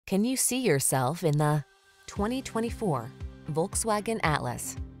Can you see yourself in the 2024 Volkswagen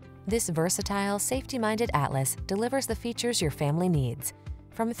Atlas? This versatile, safety-minded Atlas delivers the features your family needs.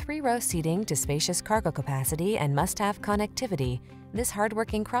 From three-row seating to spacious cargo capacity and must-have connectivity, this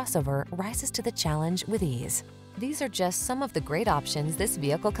hardworking crossover rises to the challenge with ease. These are just some of the great options this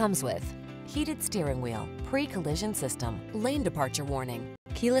vehicle comes with: heated steering wheel, pre-collision system, lane departure warning,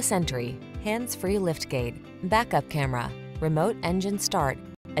 keyless entry, hands-free liftgate, backup camera, remote engine start,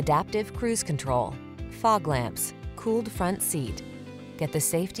 adaptive cruise control, fog lamps, cooled front seat. Get the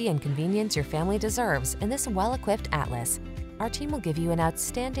safety and convenience your family deserves in this well-equipped Atlas. Our team will give you an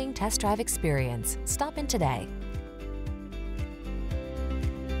outstanding test drive experience. Stop in today.